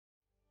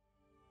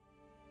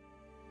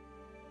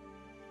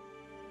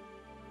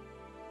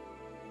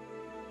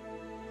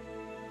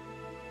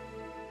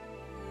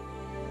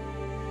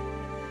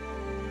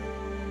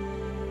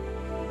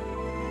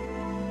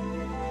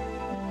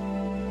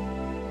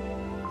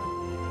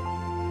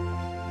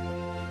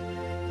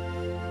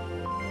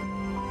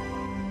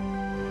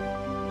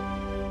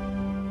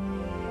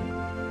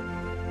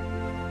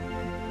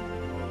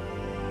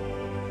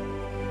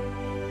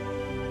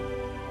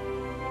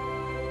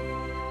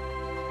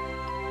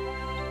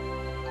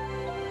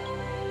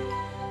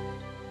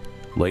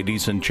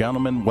Ladies and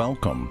gentlemen,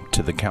 welcome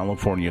to the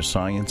California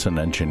Science and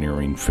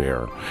Engineering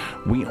Fair.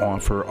 We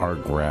offer our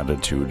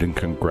gratitude and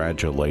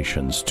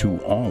congratulations to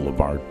all of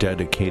our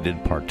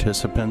dedicated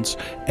participants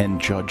and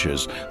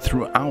judges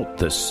throughout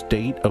the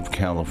state of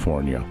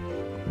California.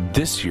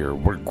 This year,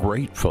 we're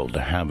grateful to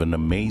have an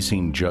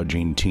amazing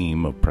judging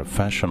team of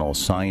professional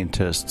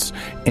scientists,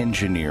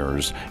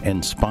 engineers,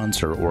 and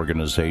sponsor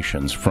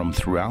organizations from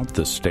throughout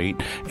the state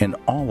and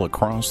all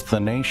across the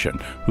nation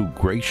who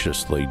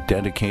graciously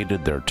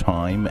dedicated their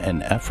time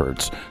and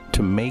efforts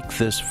to make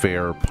this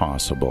fair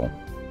possible.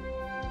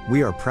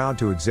 We are proud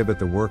to exhibit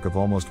the work of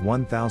almost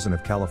 1,000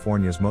 of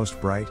California's most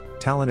bright,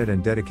 talented,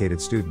 and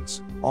dedicated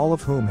students, all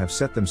of whom have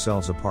set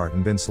themselves apart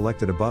and been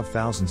selected above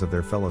thousands of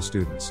their fellow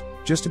students,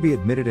 just to be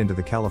admitted into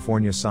the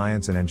California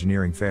Science and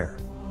Engineering Fair.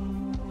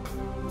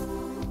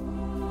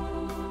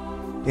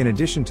 In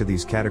addition to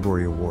these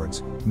category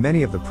awards,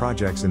 many of the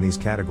projects in these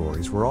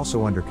categories were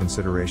also under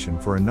consideration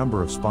for a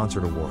number of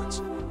sponsored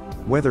awards.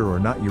 Whether or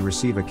not you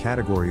receive a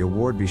category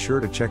award, be sure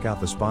to check out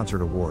the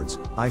sponsored awards,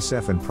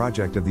 CSEF and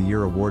Project of the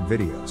Year award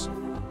videos.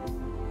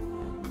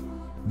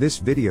 This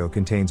video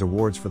contains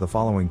awards for the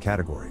following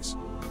categories: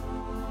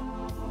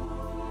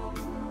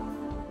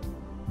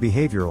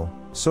 Behavioral,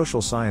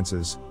 Social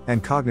Sciences,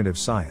 and Cognitive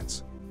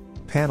Science.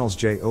 Panels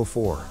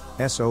J04,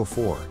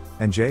 S04,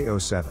 and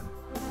J07.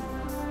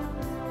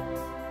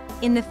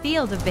 In the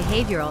field of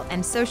Behavioral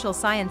and Social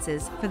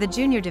Sciences for the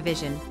Junior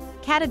Division,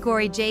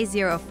 Category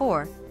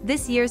J04,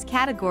 this year's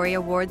category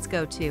awards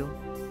go to: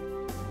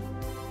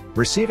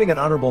 Receiving an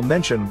honorable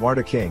mention,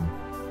 Marta King,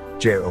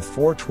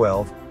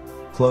 J0412,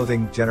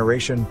 Clothing,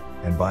 Generation,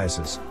 and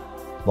Biases,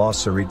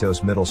 Los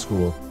Cerritos Middle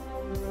School.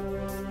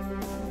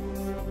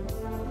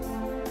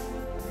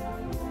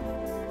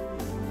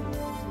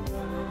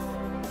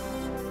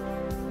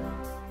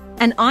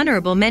 An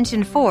honorable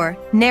mention for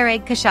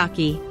Nareg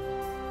Kashaki,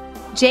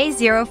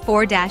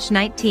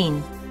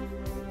 J04-19,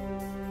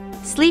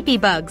 Sleepy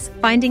Bugs,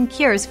 Finding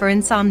Cures for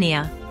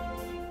Insomnia,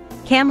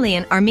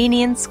 Kamlian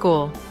Armenian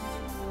School.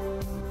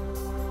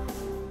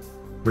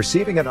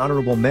 Receiving an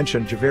honorable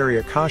mention,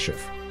 Javaria Kashif,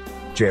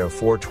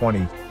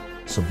 J0420,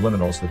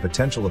 Subliminals, the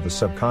Potential of the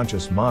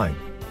Subconscious Mind,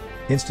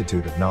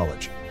 Institute of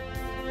Knowledge.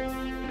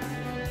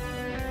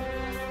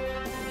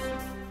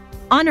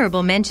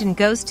 Honorable mention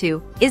goes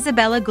to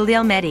Isabella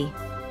Guglielmetti,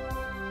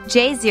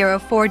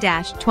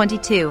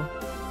 J04-22,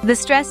 The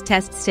Stress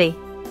Test Study,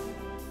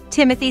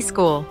 Timothy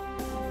School.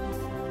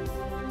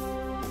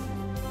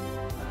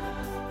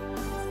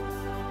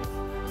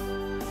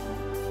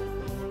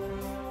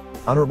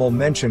 Honorable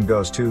mention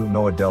goes to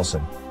Noah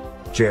Delson,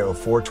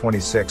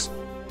 J0426,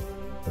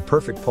 The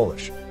Perfect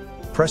Polish,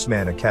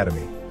 Pressman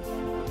Academy.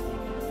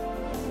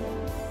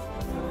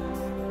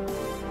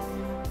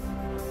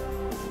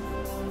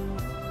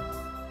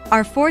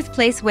 Our fourth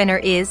place winner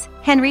is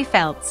Henry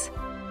Feltz,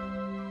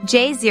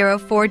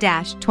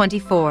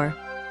 J04-24,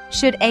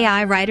 Should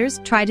AI Writers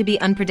Try to Be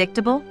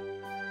Unpredictable?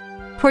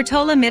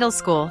 Portola Middle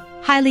School,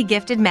 Highly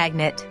Gifted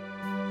Magnet.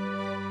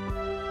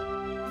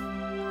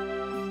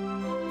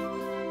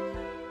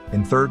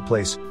 In third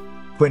place,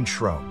 Quinn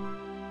Schroem,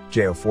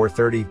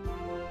 J0430,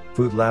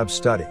 Food Lab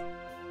Study,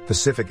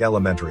 Pacific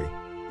Elementary.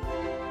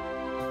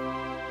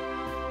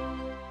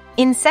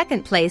 In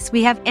second place,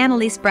 we have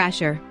Annalise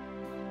Brasher,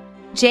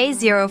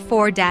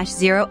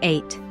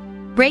 J04-08,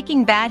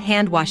 Breaking Bad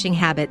Hand Washing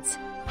Habits.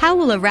 How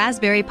will a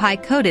Raspberry Pi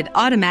coded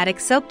automatic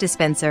soap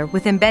dispenser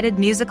with embedded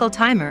musical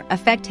timer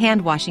affect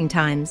hand washing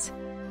times?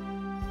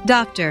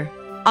 Dr.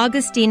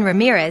 Augustine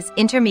Ramirez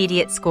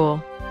Intermediate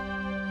School.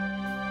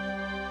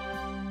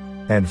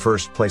 And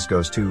first place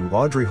goes to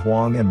Audrey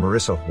Huang and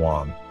Marissa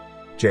Huang,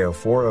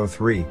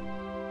 J0403,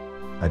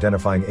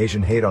 Identifying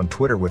Asian Hate on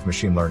Twitter with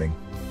Machine Learning,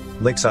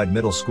 Lakeside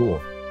Middle School.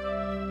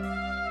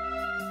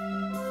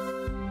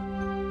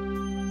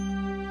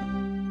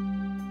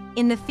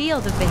 In the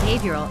field of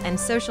Behavioral and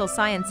Social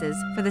Sciences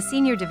for the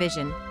Senior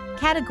Division,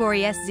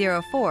 Category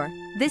S04,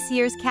 this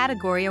year's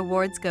category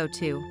awards go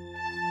to: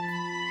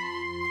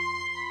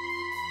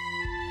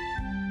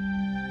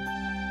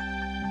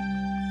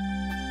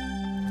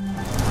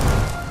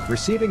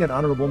 Receiving an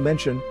honorable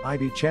mention,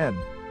 Ivy Chen,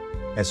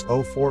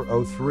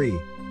 S0403,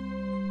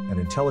 An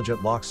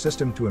Intelligent Lock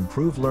System to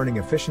Improve Learning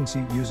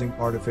Efficiency Using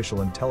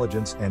Artificial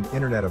Intelligence and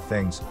Internet of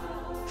Things,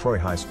 Troy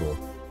High School.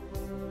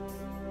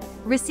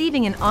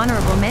 Receiving an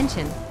honorable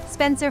mention,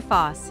 Spencer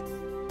Foss,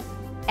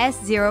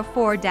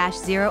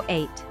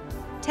 S04-08,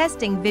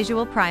 Testing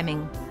Visual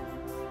Priming,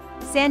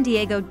 San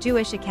Diego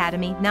Jewish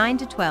Academy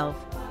 9-12.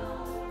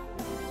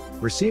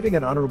 Receiving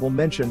an honorable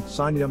mention,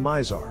 Sonia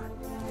Mizar,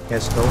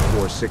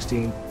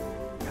 S0416,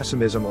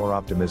 Pessimism or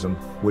Optimism,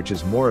 which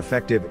is more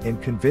effective in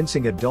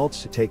convincing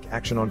adults to take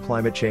action on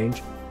climate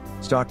change,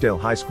 Stockdale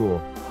High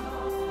School.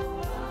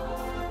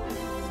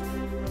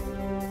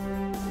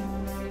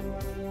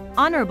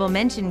 Honorable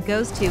mention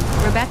goes to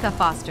Rebecca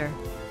Foster,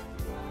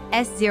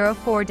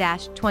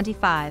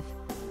 S04-25,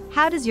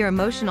 How does your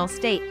emotional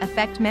state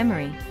affect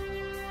memory?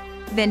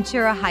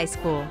 Ventura High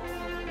School.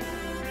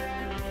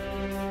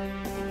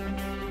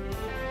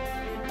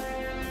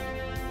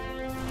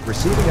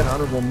 Receiving an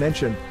honorable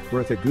mention,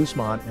 Bertha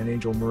Guzman and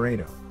Angel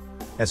Moreno.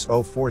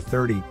 SO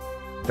 430,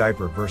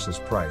 Diaper vs.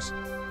 Price,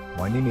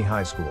 Wainimi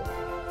High School.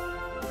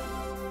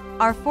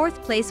 Our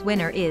fourth place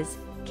winner is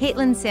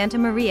Caitlin Santa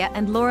Maria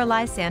and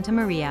Lorelei Santa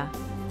Maria.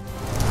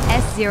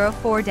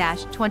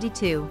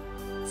 S04-22,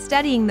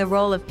 studying the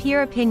role of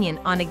peer opinion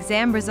on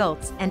exam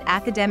results and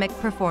academic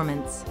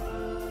performance.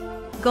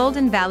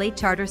 Golden Valley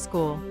Charter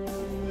School.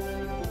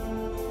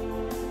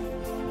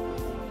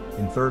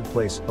 In third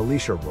place,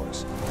 Alicia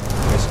Royce.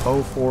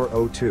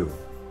 S0402.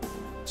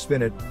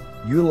 Spinit,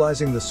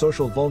 utilizing the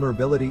Social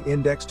Vulnerability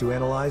Index to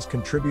analyze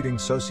contributing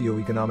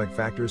socioeconomic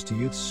factors to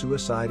youth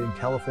suicide in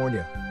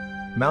California.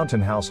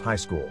 Mountain House High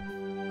School.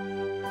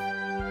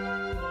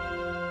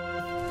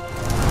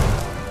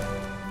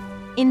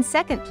 In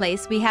second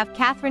place we have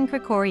Catherine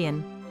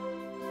Krikorian.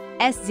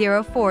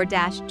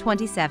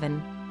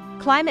 S04-27.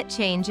 Climate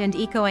Change and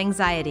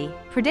Eco-Anxiety,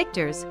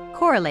 Predictors,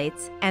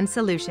 Correlates, and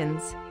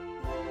Solutions.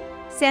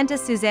 Santa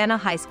Susana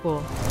High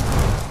School.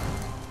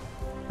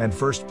 And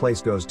first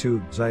place goes to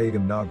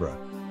Zaidam Nagra.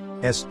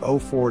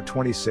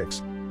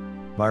 S0426.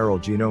 Viral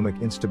genomic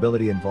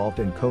instability involved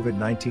in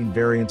COVID-19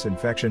 variants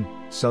infection,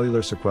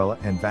 cellular sequela,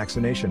 and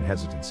vaccination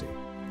hesitancy.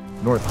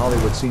 North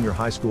Hollywood Senior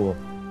High School.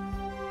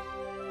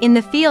 In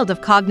the field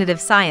of cognitive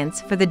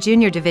science for the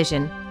junior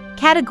division,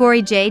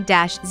 Category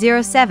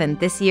J-07,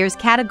 this year's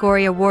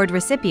category award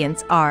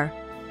recipients are: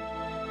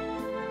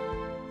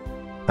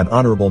 An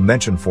honorable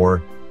mention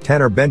for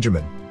Tanner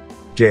Benjamin,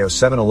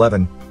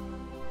 J0711,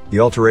 the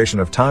alteration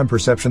of time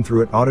perception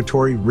through an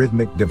auditory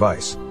rhythmic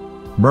device.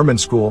 Merman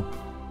School.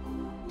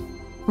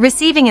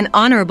 Receiving an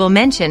honorable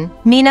mention,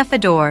 Mina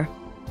Fedor,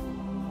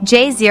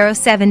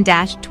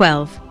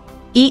 J07-12,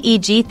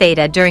 EEG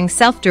theta during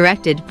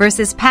self-directed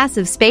versus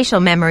passive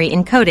spatial memory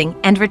encoding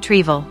and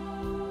retrieval.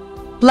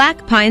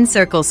 Black Pine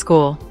Circle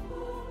School.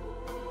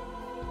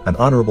 An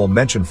honorable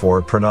mention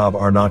for Pranav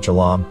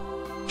Arnachalam,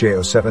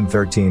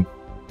 J0713,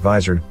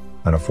 Visored,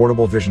 an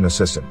affordable vision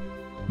assistant.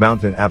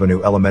 Mountain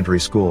Avenue Elementary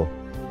School.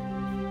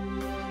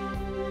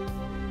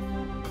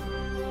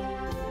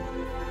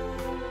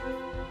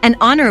 An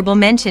honorable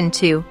mention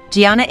to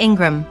Gianna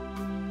Ingram,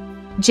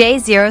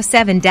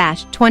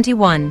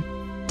 J07-21.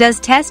 Does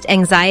test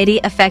anxiety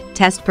affect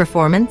test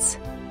performance?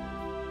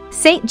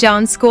 St.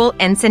 John's School,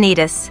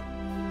 Encinitas.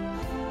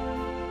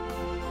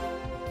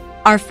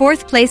 Our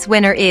fourth place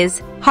winner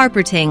is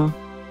Harperting,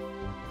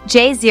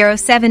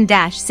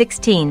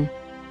 J07-16.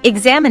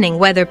 Examining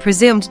whether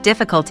presumed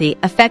difficulty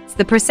affects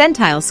the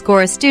percentile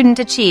score a student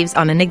achieves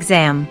on an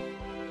exam.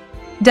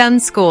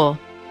 Dunn School.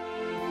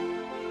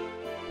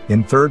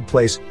 In third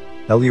place,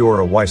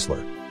 Eliora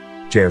Weisler,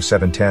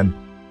 J0710.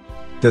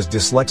 Does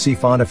dyslexia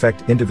font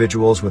affect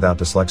individuals without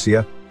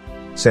dyslexia?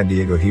 San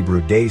Diego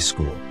Hebrew Day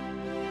School.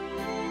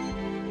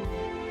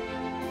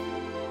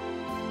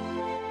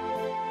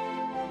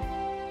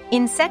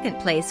 In second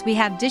place we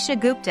have Disha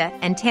Gupta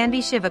and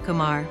Tanvi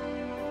Shivakumar,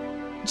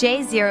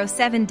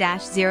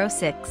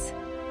 J07-06.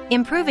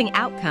 Improving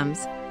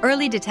outcomes,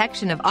 early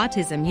detection of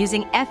autism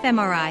using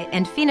fMRI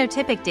and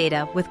phenotypic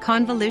data with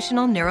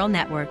convolutional neural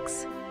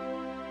networks.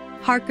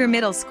 Harker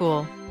Middle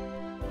School.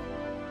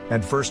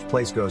 And first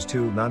place goes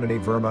to Nandini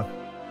Verma,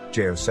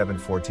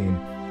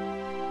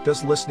 J0714.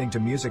 Does listening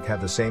to music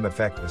have the same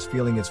effect as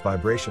feeling its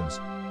vibrations?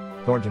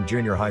 Thornton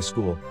Junior High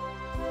School.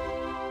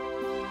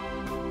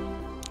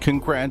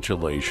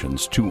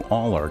 Congratulations to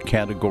all our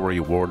category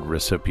award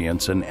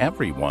recipients and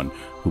everyone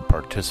who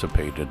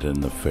participated in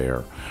the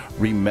fair.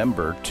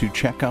 Remember to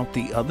check out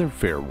the other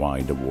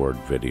fair-wide award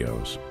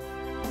videos.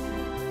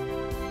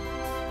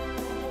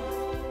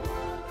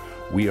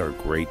 We are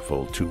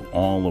grateful to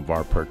all of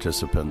our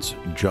participants,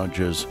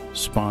 judges,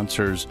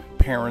 sponsors,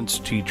 parents,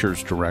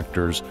 teachers,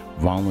 directors,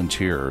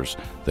 volunteers,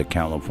 the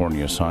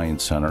California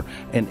Science Center,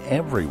 and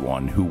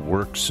everyone who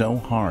worked so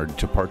hard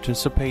to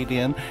participate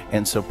in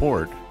and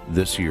support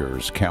this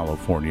year's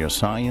California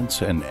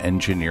Science and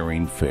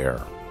Engineering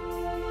Fair.